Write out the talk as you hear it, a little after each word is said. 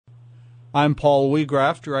I'm Paul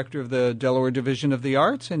Weagraff, Director of the Delaware Division of the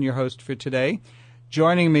Arts, and your host for today.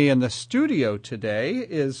 Joining me in the studio today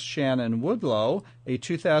is Shannon Woodloe, a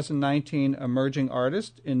 2019 Emerging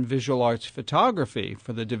Artist in Visual Arts Photography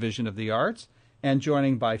for the Division of the Arts. And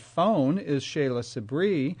joining by phone is Chet'la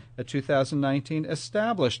Sebree, a 2019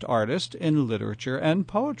 Established Artist in Literature and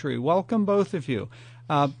Poetry. Welcome, both of you.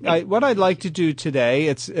 What I'd like to do today,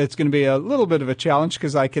 it's going to be a little bit of a challenge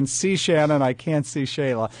because I can see Shannon, I can't see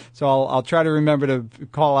Chet'la. So I'll try to remember to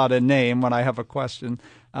call out a name when I have a question.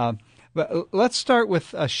 But let's start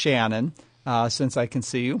with Shannon, since I can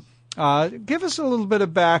see you. Give us a little bit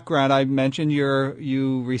of background. I mentioned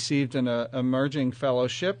you received an emerging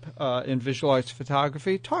fellowship in visual arts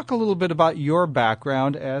photography. Talk a little bit about your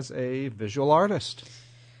background as a visual artist.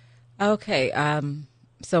 Okay,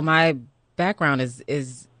 so my background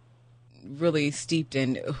is really steeped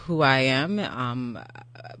in who I am.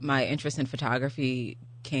 My interest in photography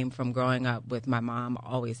came from growing up with my mom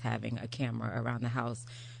always having a camera around the house.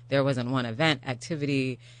 There wasn't one event,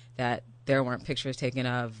 activity that there weren't pictures taken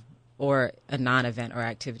of, or a non-event or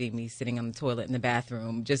activity, me sitting on the toilet in the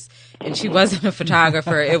bathroom. And she wasn't a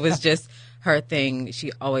photographer. It was just her thing.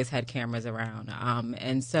 She always had cameras around.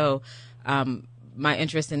 And so my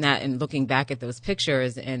interest in that and looking back at those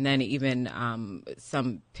pictures, and then even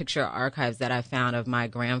some picture archives that I found of my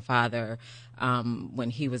grandfather when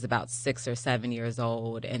he was about 6 or 7 years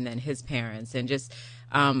old, and then his parents, and just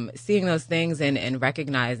seeing those things and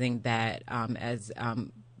recognizing that as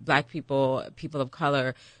Black people, people of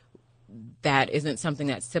color, that isn't something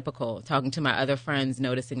that's typical. Talking to my other friends,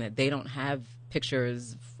 noticing that they don't have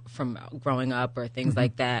pictures from growing up or things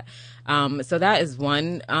like that. So that is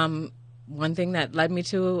one thing that led me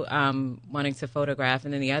to wanting to photograph.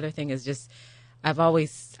 And then the other thing is just,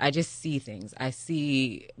 I just see things. I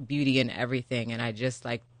see beauty in everything. And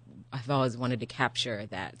I've always wanted to capture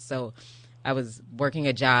that. So I was working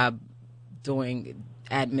a job doing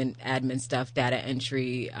admin stuff, data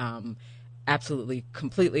entry, absolutely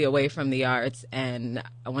completely away from the arts. And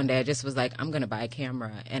one day I just was like, I'm going to buy a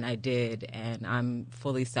camera. And I did. And I'm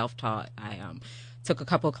fully self-taught. I took a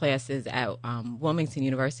couple classes at Wilmington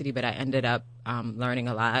University, but I ended up learning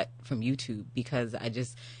a lot from YouTube because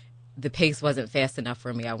the pace wasn't fast enough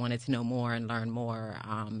for me. I wanted to know more and learn more.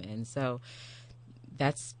 And so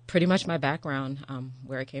that's pretty much my background,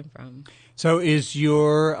 where I came from. So is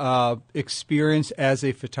your experience as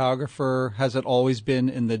a photographer, has it always been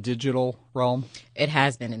in the digital realm? It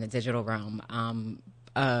has been in the digital realm.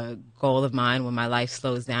 A goal of mine when my life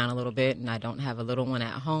slows down a little bit and I don't have a little one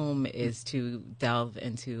at home is to delve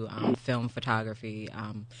into film photography.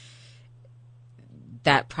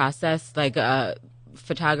 That process,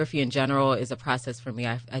 photography in general is a process for me.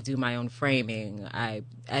 I do my own framing. I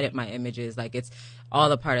edit my images. It's all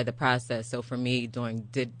a part of the process. So for me, to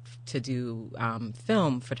do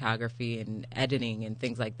film photography and editing and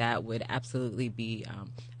things like that would absolutely be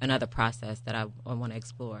another process that I want to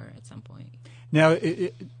explore at some point. Now,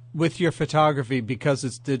 with your photography, because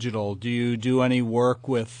it's digital, do you do any work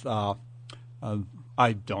with, I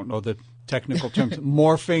don't know the technical terms,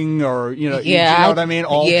 morphing or, you know what I mean?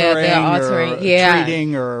 Altering or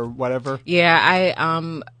treating or whatever?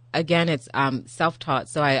 Yeah, again, it's self-taught.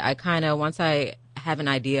 So I kind of, once I have an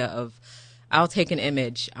idea of, I'll take an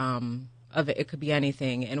image of it. It could be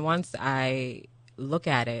anything. And once I look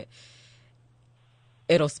at it,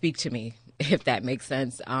 it'll speak to me, if that makes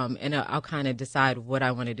sense. And I'll kind of decide what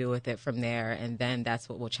I want to do with it from there. And then that's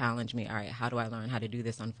what will challenge me. All right, how do I learn how to do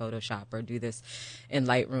this on Photoshop or do this in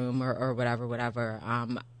Lightroom or whatever.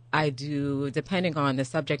 I do, depending on the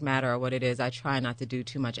subject matter or what it is, I try not to do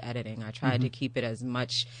too much editing. I try to keep it as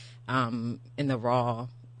much in the raw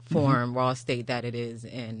form, raw state that it is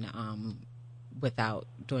in, without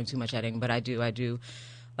doing too much editing. But I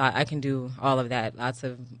can do all of that, lots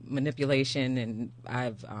of manipulation, and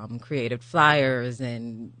I've created flyers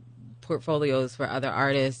and portfolios for other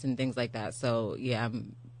artists and things like that. So, yeah,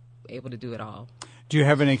 I'm able to do it all. Do you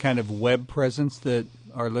have any kind of web presence that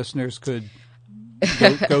our listeners could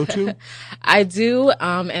go to? I do,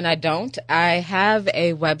 and I don't. I have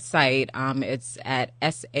a website. It's at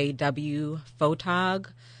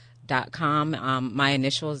sawphotog.com. My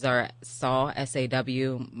initials are SAW,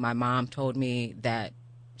 S-A-W. My mom told me that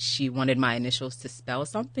she wanted my initials to spell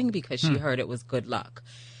something because she heard it was good luck.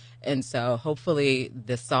 And so hopefully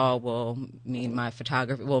the SAW will mean my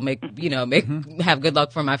photography will have good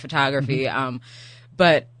luck for my photography.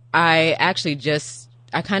 But I actually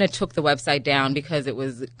I kind of took the website down because it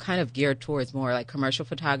was kind of geared towards more like commercial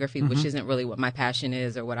photography, which isn't really what my passion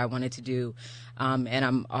is or what I wanted to do. And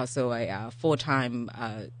I'm also a full-time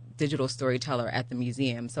digital storyteller at the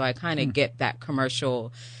museum. So I kind of get that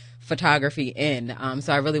commercial photography in.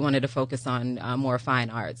 So I really wanted to focus on more fine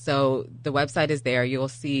art. So the website is there. You'll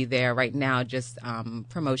see there right now just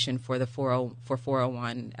promotion for the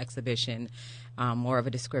 401 exhibition, more of a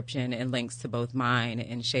description and links to both mine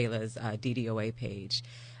and Shayla's DDOA page.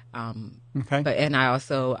 And I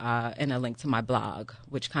also and a link to my blog,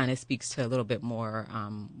 which kind of speaks to a little bit more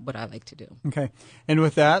what I like to do. Okay, and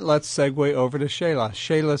with that, let's segue over to Chet'la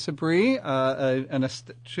Sebree, a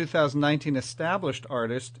 2019 established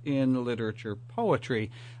artist in literature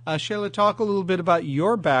poetry. Chet'la, talk a little bit about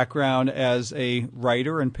your background as a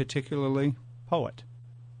writer and particularly poet.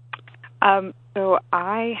 So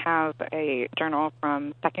I have a journal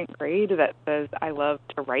from second grade that says I love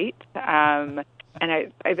to write. And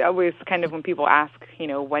I always kind of, when people ask,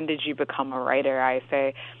 when did you become a writer, I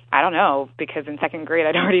say, I don't know, because in second grade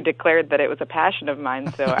I'd already declared that it was a passion of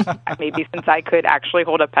mine. So maybe since I could actually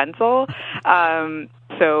hold a pencil.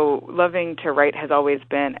 So loving to write has always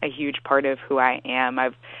been a huge part of who I am.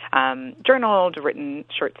 I've journaled, written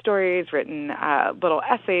short stories, written little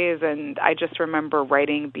essays, and I just remember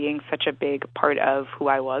writing being such a big part of who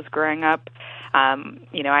I was growing up.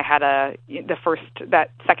 I had that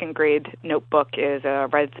second grade notebook is a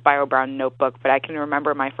red spiral brown notebook, but I can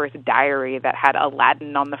remember my first diary that had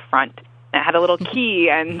Aladdin on the front. And it had a little key,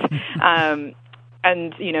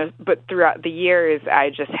 but throughout the years, I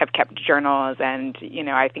just have kept journals, and,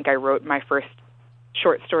 I think I wrote my first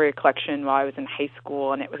short story collection while I was in high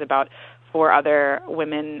school, and it was about 4 other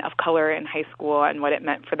women of color in high school and what it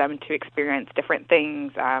meant for them to experience different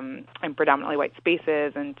things in predominantly white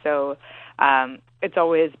spaces. And so it's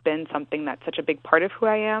always been something that's such a big part of who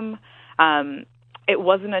I am. It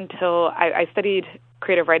wasn't until I studied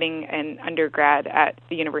creative writing in undergrad at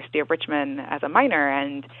the University of Richmond as a minor,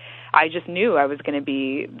 and I just knew I was going to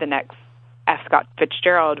be the next F. Scott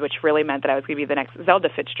Fitzgerald, which really meant that I was going to be the next Zelda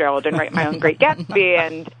Fitzgerald and write my own Great Gatsby.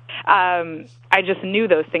 And I just knew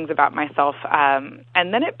those things about myself. And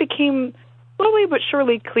then it became slowly but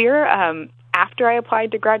surely clear after I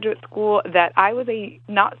applied to graduate school that I was a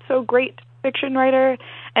not-so-great fiction writer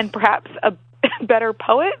and perhaps a better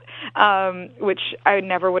poet, which I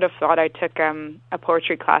never would have thought. I took a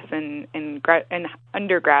poetry class in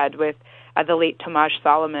undergrad with the late Tomasz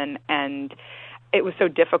Solomon, and it was so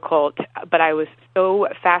difficult, but I was so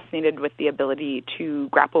fascinated with the ability to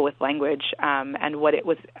grapple with language and what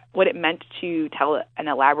it meant to tell an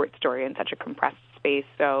elaborate story in such a compressed space.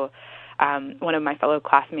 So one of my fellow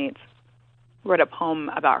classmates wrote a poem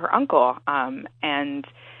about her uncle and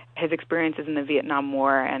his experiences in the Vietnam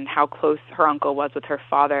War and how close her uncle was with her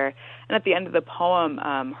father. And at the end of the poem,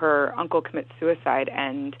 her uncle commits suicide,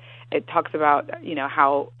 and it talks about,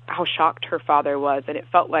 how shocked her father was. And it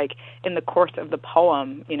felt like in the course of the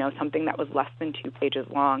poem, something that was less than 2 pages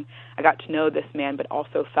long, I got to know this man, but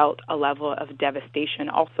also felt a level of devastation,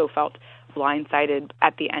 also felt blindsided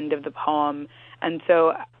at the end of the poem. And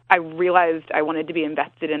so I realized I wanted to be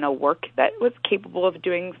invested in a work that was capable of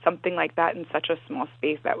doing something like that in such a small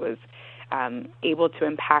space, that was able to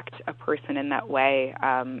impact a person in that way.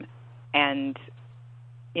 I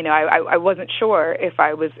wasn't sure if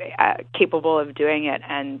I was capable of doing it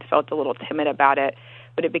and felt a little timid about it,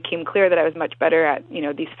 but it became clear that I was much better at,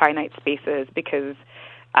 these finite spaces because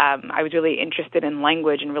I was really interested in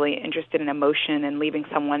language and really interested in emotion and leaving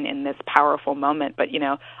someone in this powerful moment. But,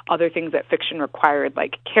 other things that fiction required,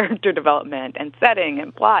 like character development and setting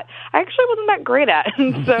and plot, I actually wasn't that great at.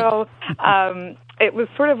 And so it was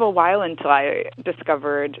sort of a while until I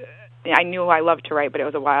discovered, I knew I loved to write, but it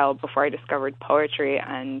was a while before I discovered poetry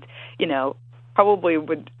and, probably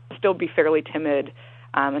would still be fairly timid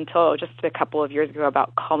until just a couple of years ago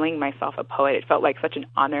about calling myself a poet. It felt like such an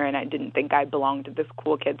honor, and I didn't think I belonged to this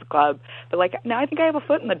cool kids club. But now I think I have a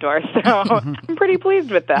foot in the door, so I'm pretty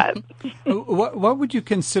pleased with that. What would you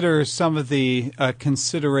consider some of the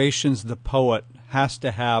considerations the poet has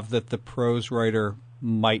to have that the prose writer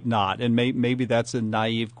might not? And maybe that's a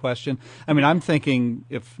naive question. I mean, I'm thinking,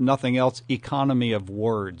 if nothing else, economy of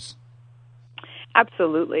words.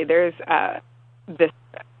 Absolutely. There's this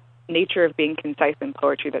nature of being concise in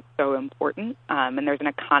poetry that's so important, and there's an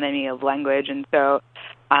economy of language. And so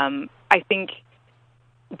I think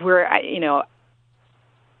the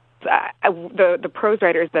prose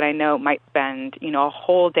writers that I know might spend, a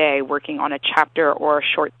whole day working on a chapter or a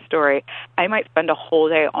short story. I might spend a whole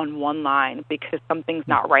day on one line because something's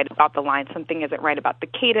not right about the line, something isn't right about the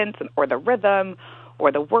cadence or the rhythm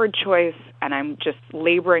or the word choice, and I'm just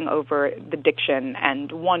laboring over the diction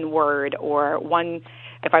and one word or one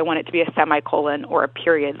if I want it to be a semicolon or a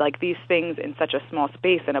period, like these things in such a small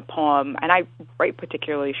space in a poem. And I write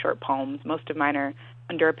particularly short poems. Most of mine are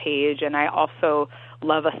under a page, and I also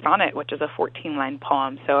love a sonnet, which is a 14-line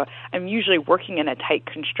poem. So I'm usually working in a tight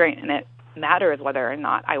constraint, and it matters whether or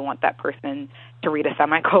not I want that person to read a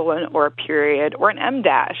semicolon or a period or an em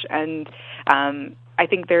dash. And I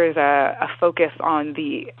think there's a focus on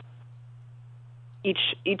the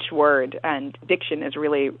each word, and diction is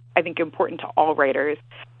really, I think, important to all writers.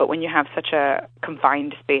 But when you have such a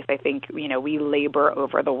confined space, I think, we labor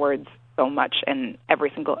over the words so much in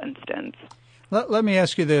every single instance. Let me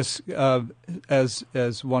ask you this,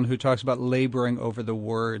 as one who talks about laboring over the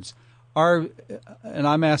words. And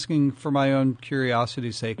I'm asking for my own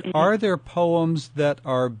curiosity's sake, are there poems that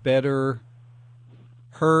are better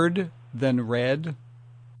heard than read,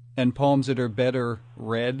 and poems that are better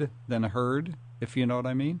read than heard, if you know what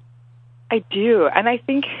I mean? I do, and I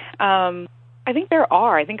think there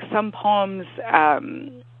are. I think some poems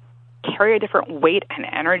carry a different weight and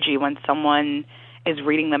energy when someone is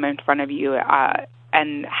reading them in front of you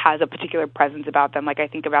and has a particular presence about them. Like, I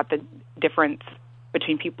think about the difference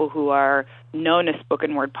between people who are known as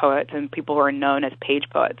spoken word poets and people who are known as page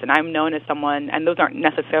poets. And I'm known as someone, and those aren't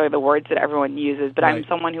necessarily the words that everyone uses, but right. I'm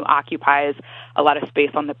someone who occupies a lot of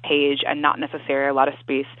space on the page and not necessarily a lot of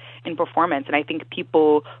space in performance. And I think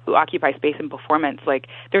people who occupy space in performance, like,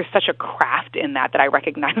 there's such a craft in that I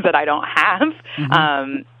recognize that I don't have.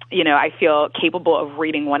 Mm-hmm. I feel capable of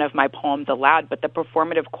reading one of my poems aloud, but the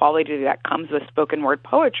performative quality that comes with spoken word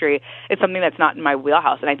poetry is something that's not in my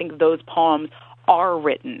wheelhouse. And I think those poems are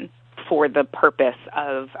written for the purpose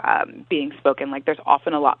of being spoken. Like, there's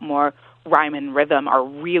often a lot more rhyme and rhythm are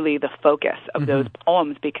really the focus of those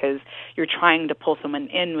poems, because you're trying to pull someone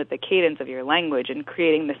in with the cadence of your language and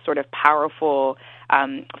creating this sort of powerful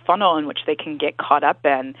funnel in which they can get caught up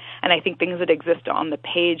in. And I think things that exist on the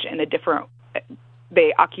page in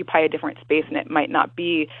they occupy a different space, and it might not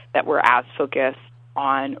be that we're as focused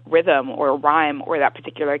on rhythm or rhyme or that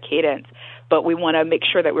particular cadence, but we want to make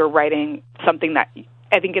sure that we're writing something that,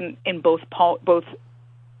 I think in both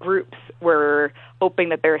groups, we're hoping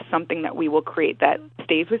that there is something that we will create that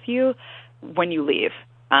stays with you when you leave.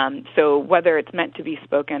 So whether it's meant to be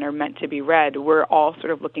spoken or meant to be read, we're all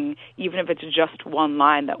sort of looking, even if it's just one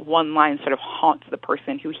line, that one line sort of haunts the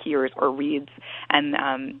person who hears or reads.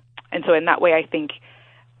 And so in that way, I think,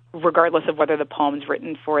 regardless of whether the poem's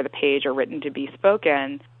written for the page or written to be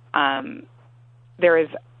spoken,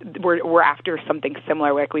 we're after something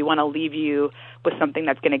similar. Like, we want to leave you with something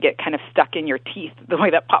that's going to get kind of stuck in your teeth, the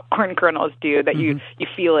way that popcorn kernels do, that you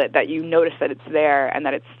feel it, that you notice that it's there, and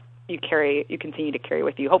that you continue to carry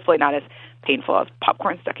with you. Hopefully not as painful as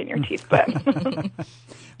popcorn stuck in your teeth, but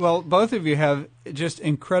Well, both of you have just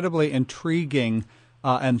incredibly intriguing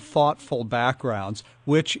and thoughtful backgrounds,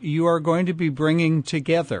 which you are going to be bringing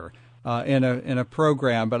together in a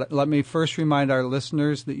program. But let me first remind our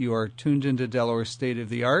listeners that you are tuned into Delaware State of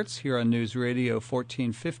the Arts here on News Radio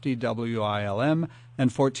 1450 WILM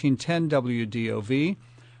and 1410 WDOV.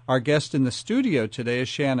 Our guest in the studio today is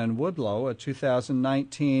Shannon Woodloe, a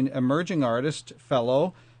 2019 Emerging Artist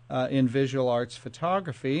Fellow in Visual Arts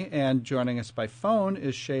Photography. And joining us by phone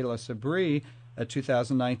is Chet'la Sebree, a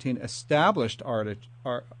 2019 Established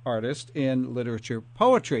Artist in Literature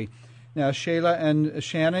Poetry. Now, Chet'la and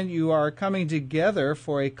Shannon, you are coming together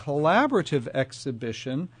for a collaborative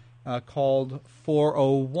exhibition called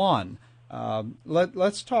 401.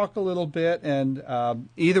 Let's talk a little bit, and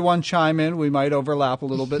either one chime in. We might overlap a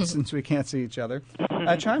little bit since we can't see each other.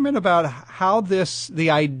 Chime in about how the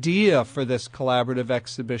idea for this collaborative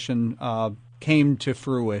exhibition came to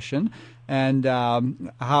fruition, and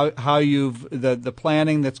how you've the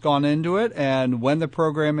planning that's gone into it, and when the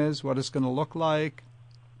program is, what it's going to look like.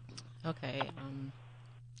 Okay.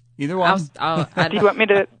 Either one. Do you want me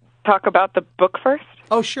to talk about the book first?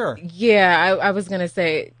 Oh, sure. Yeah, I was going to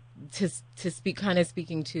say, to speak, kind of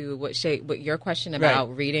speaking to what your question about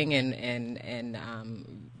right. reading and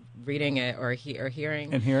reading it or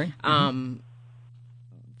hearing and hearing.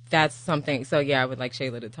 That's something. So yeah, I would like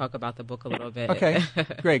Chet'la to talk about the book a little bit. Okay,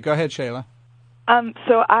 great. Go ahead, Chet'la.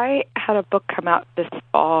 So I had a book come out this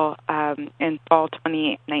fall, in fall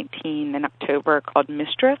 2019 in October, called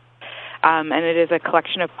Mistress, and it is a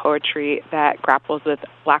collection of poetry that grapples with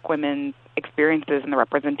Black women's experiences and the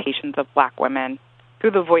representations of Black women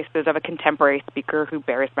through the voices of a contemporary speaker who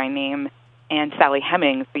bears my name, and Sally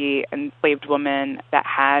Hemings, the enslaved woman that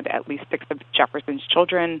had at least 6 of Jefferson's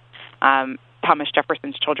children, Thomas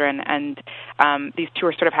Jefferson's children, and these two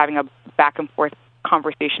are sort of having a back and forth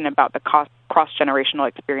conversation about the cross-generational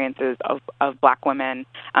experiences of Black women,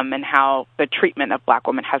 and how the treatment of Black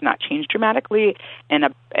women has not changed dramatically in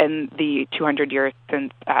the 200 years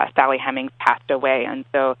since Sally Hemings passed away. And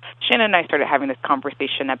so Shannon and I started having this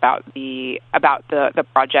conversation about the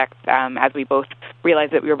project as we both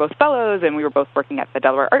realized that we were both fellows and we were both working at the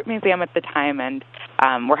Delaware Art Museum at the time, and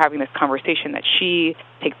we're having this conversation that she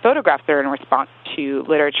takes photographs that are in response to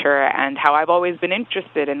literature, and how I've always been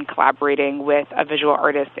interested in collaborating with a visual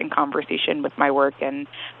artist in conversation with my work. And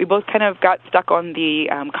we both kind of got stuck on the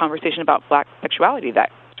conversation about Black sexuality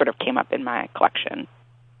that sort of came up in my collection.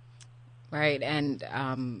 Right, and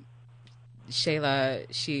Shayla,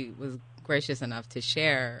 she was gracious enough to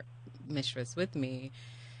share Mistress with me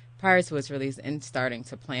prior to its release and starting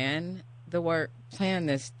to plan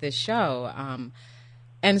this show.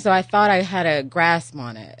 And so I thought I had a grasp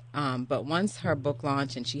on it. But once her book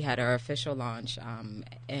launched and she had her official launch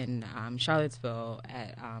in Charlottesville,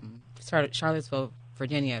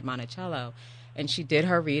 Virginia at Monticello, and she did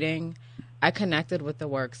her reading, I connected with the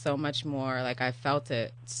work so much more. Like, I felt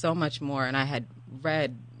it so much more. And I had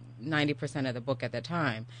read 90% of the book at the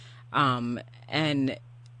time. And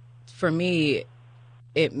for me,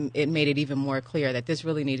 it made it even more clear that this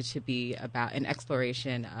really needed to be about an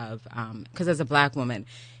exploration of, because as a Black woman,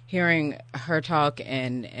 hearing her talk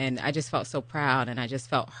and I just felt so proud and I just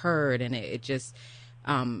felt heard, and it just,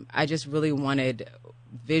 I just really wanted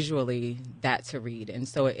visually that to read. And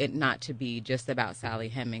so it not to be just about Sally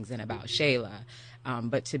Hemings and about Shayla,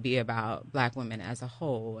 but to be about Black women as a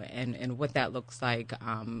whole and what that looks like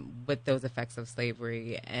with those effects of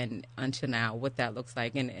slavery and until now, what that looks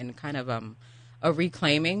like and kind of a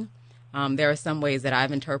reclaiming. There are some ways that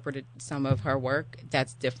I've interpreted some of her work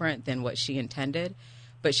that's different than what she intended,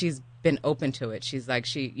 but she's been open to it. She's like,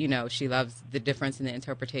 she loves the difference in the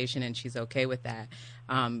interpretation, and she's okay with that.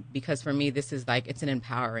 Because for me, this is like, it's an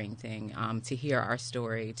empowering thing to hear our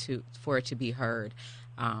story, for it to be heard.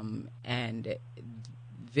 And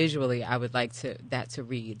visually, I would like to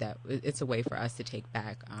read that it's a way for us to take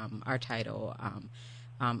back our title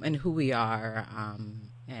and who we are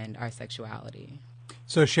and our sexuality.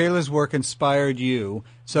 So Shayla's work inspired you.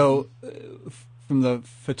 So from the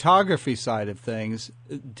photography side of things,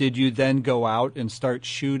 did you then go out and start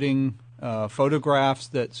shooting photographs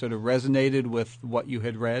that sort of resonated with what you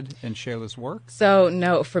had read in Shayla's work? So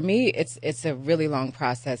no, for me, it's a really long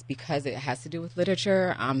process because it has to do with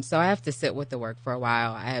literature. So I have to sit with the work for a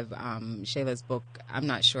while. I have Shayla's book. I'm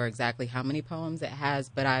not sure exactly how many poems it has,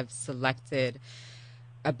 but I've selected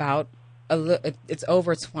about it's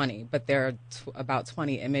over 20, but there are about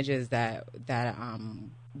 20 images that'll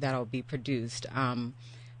be produced.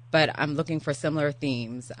 But I'm looking for similar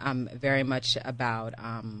themes. I'm very much about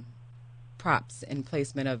props and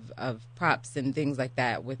placement of props and things like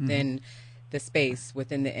that within the space,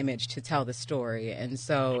 within the image to tell the story. And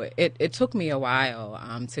so it took me a while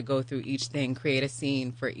to go through each thing, create a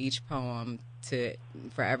scene for each poem,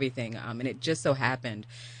 for everything. And it just so happened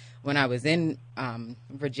when I was in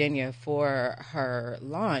Virginia for her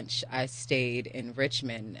launch, I stayed in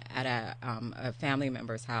Richmond at a family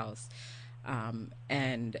member's house.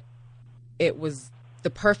 And it was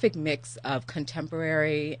the perfect mix of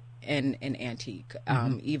contemporary and antique.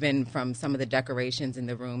 Even from some of the decorations in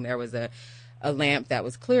the room, there was a lamp that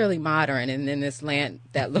was clearly modern, and then this lamp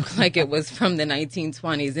that looked like it was from the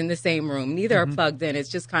 1920s in the same room. Neither are plugged in. It's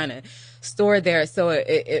just kind of stored there. So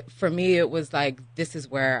it for me, it was like, this is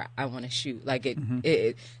where I want to shoot. Like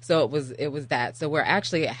so it was that. So we're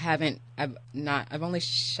actually I've only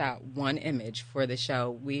shot one image for the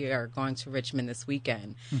show. We are going to Richmond this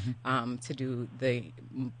weekend to do the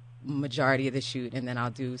majority of the shoot, and then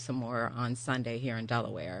I'll do some more on Sunday here in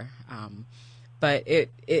Delaware. But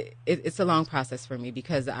it's a long process for me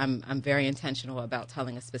because I'm very intentional about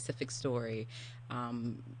telling a specific story,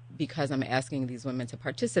 because I'm asking these women to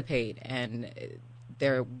participate, and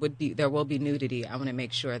there will be nudity. I want to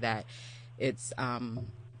make sure that it's done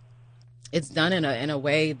in a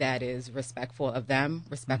way that is respectful of them,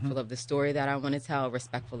 respectful of the story that I want to tell,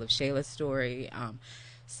 respectful of Shayla's story.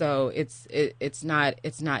 So it's not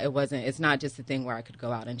just a thing where I could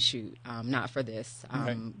go out and shoot. Not for this.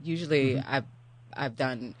 Right. Usually I've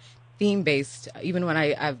done theme-based, even when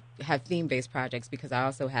I've had theme-based projects, because I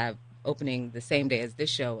also have opening the same day as this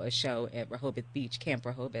show, a show at Rehoboth Beach, Camp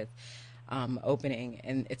Rehoboth, opening,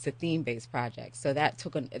 and it's a theme-based project. So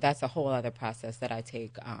that's a whole other process that I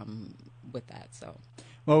take with that. So.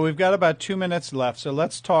 Well, we've got about 2 minutes left, so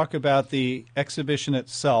let's talk about the exhibition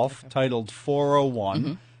itself, titled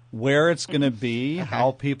 401. Where it's going to be,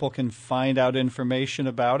 how people can find out information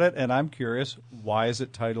about it, and I'm curious, why is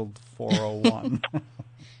it titled 401?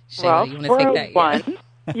 Shayla, you want to take that?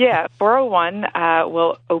 Yeah, 401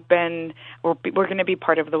 will open. We're going to be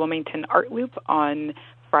part of the Wilmington Art Loop on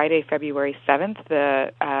Friday, February 7th.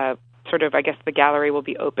 The gallery will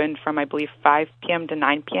be open from, I believe, 5 p.m. to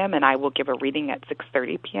 9 p.m., and I will give a reading at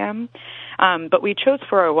 6:30 p.m. But we chose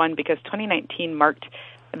 401 because 2019 marked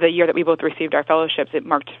the year that we both received our fellowships. It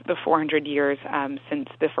marked the 400 years since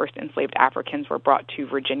the first enslaved Africans were brought to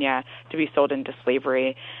Virginia to be sold into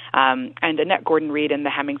slavery. And Annette Gordon-Reed in The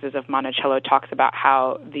Hemmingses of Monticello talks about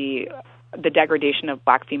how the degradation of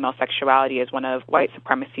black female sexuality is one of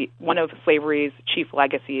slavery's chief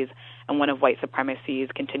legacies and one of white supremacy's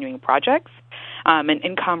continuing projects. And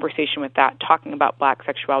in conversation with that, talking about black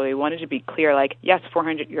sexuality, we wanted to be clear, yes,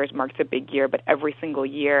 400 years marks a big year, but every single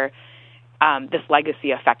year this legacy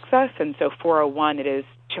affects us. And so 401, it is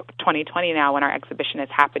 2020 now when our exhibition is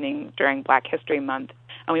happening during Black History Month.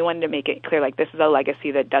 And we wanted to make it clear, this is a legacy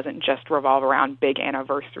that doesn't just revolve around big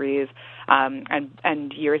anniversaries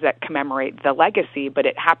and years that commemorate the legacy, but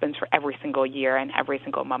it happens for every single year and every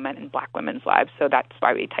single moment in black women's lives. So that's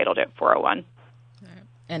why we titled it 401.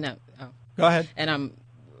 And Go ahead. And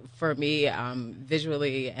for me,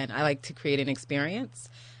 visually, and I like to create an experience.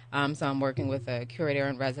 So I'm working with a curator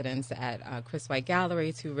in residence at Chris White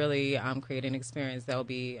Gallery to really create an experience. There'll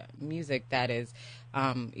be music that is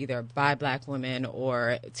either by black women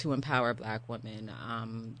or to empower black women.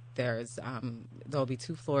 There'll be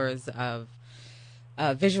 2 floors of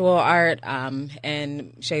visual art, and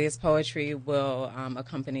Shayla's poetry will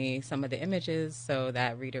accompany some of the images so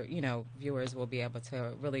that viewers will be able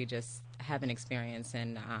to really just have an experience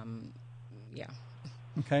and,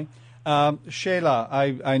 Okay. Shayla,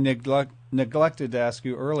 I neglected to ask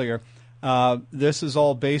you earlier. This is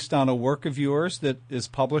all based on a work of yours that is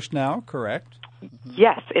published now, correct?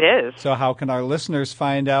 Yes, it is. So how can our listeners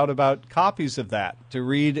find out about copies of that to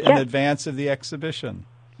read in advance of the exhibition?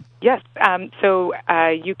 Yes. So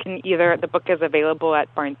you can the book is available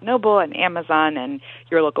at Barnes & Noble and Amazon and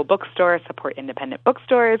your local bookstore. Support independent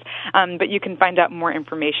bookstores. But you can find out more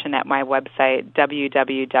information at my website,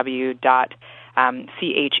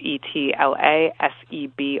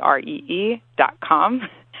 Chet'laSebree.com.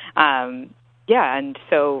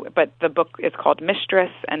 But the book is called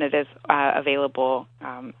Mistress, and it is available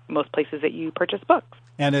most places that you purchase books.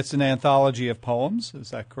 And it's an anthology of poems,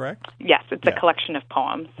 is that correct? Yes, it's a collection of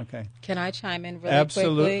poems. Okay. Can I chime in really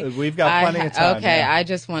Absolutely. quickly? We've got plenty of time. Okay, I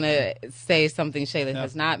just want to say something Shayla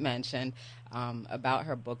has not mentioned about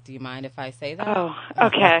her book. Do you mind if I say that? Oh,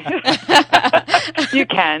 okay. You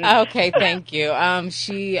can. Okay, thank you.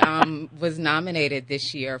 She was nominated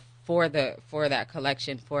this year for that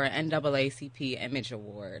collection for an NAACP Image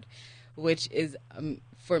Award, which is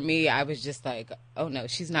for me, I was just like, oh no,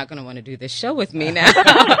 she's not going to want to do this show with me now.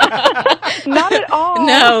 Not at all.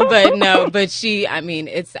 But she, I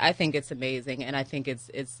think it's amazing, and I think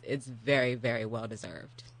it's very, very well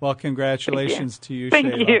deserved. Well, congratulations to you,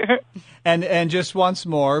 Thank Shayla. you. And just once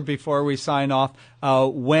more before we sign off,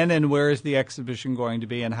 when and where is the exhibition going to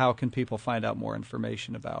be, and how can people find out more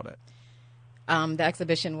information about it? The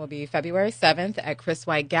exhibition will be February 7th at Chris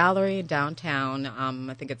White Gallery downtown.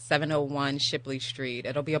 I think it's 701 Shipley Street.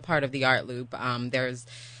 It'll be a part of the Art Loop. There's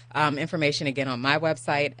information again on my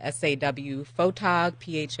website, SAWPhotog,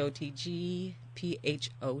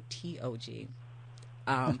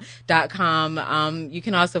 PHOTOG.com. You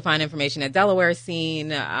can also find information at Delaware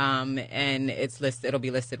Scene, and it'll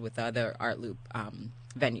be listed with other Art Loop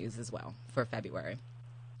venues as well for February.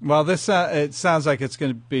 Well, it sounds like it's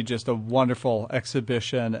going to be just a wonderful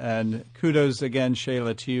exhibition, and kudos again,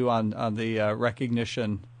 Shayla, to you on the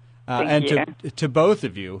recognition, Thank you. to both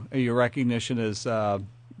of you. Your recognition as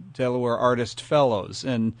Delaware Artist Fellows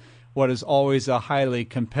in what is always a highly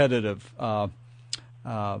competitive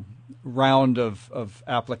round of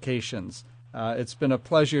applications. It's been a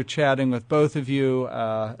pleasure chatting with both of you.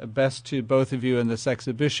 Best to both of you in this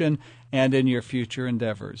exhibition and in your future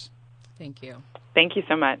endeavors. Thank you. Thank you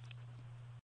so much.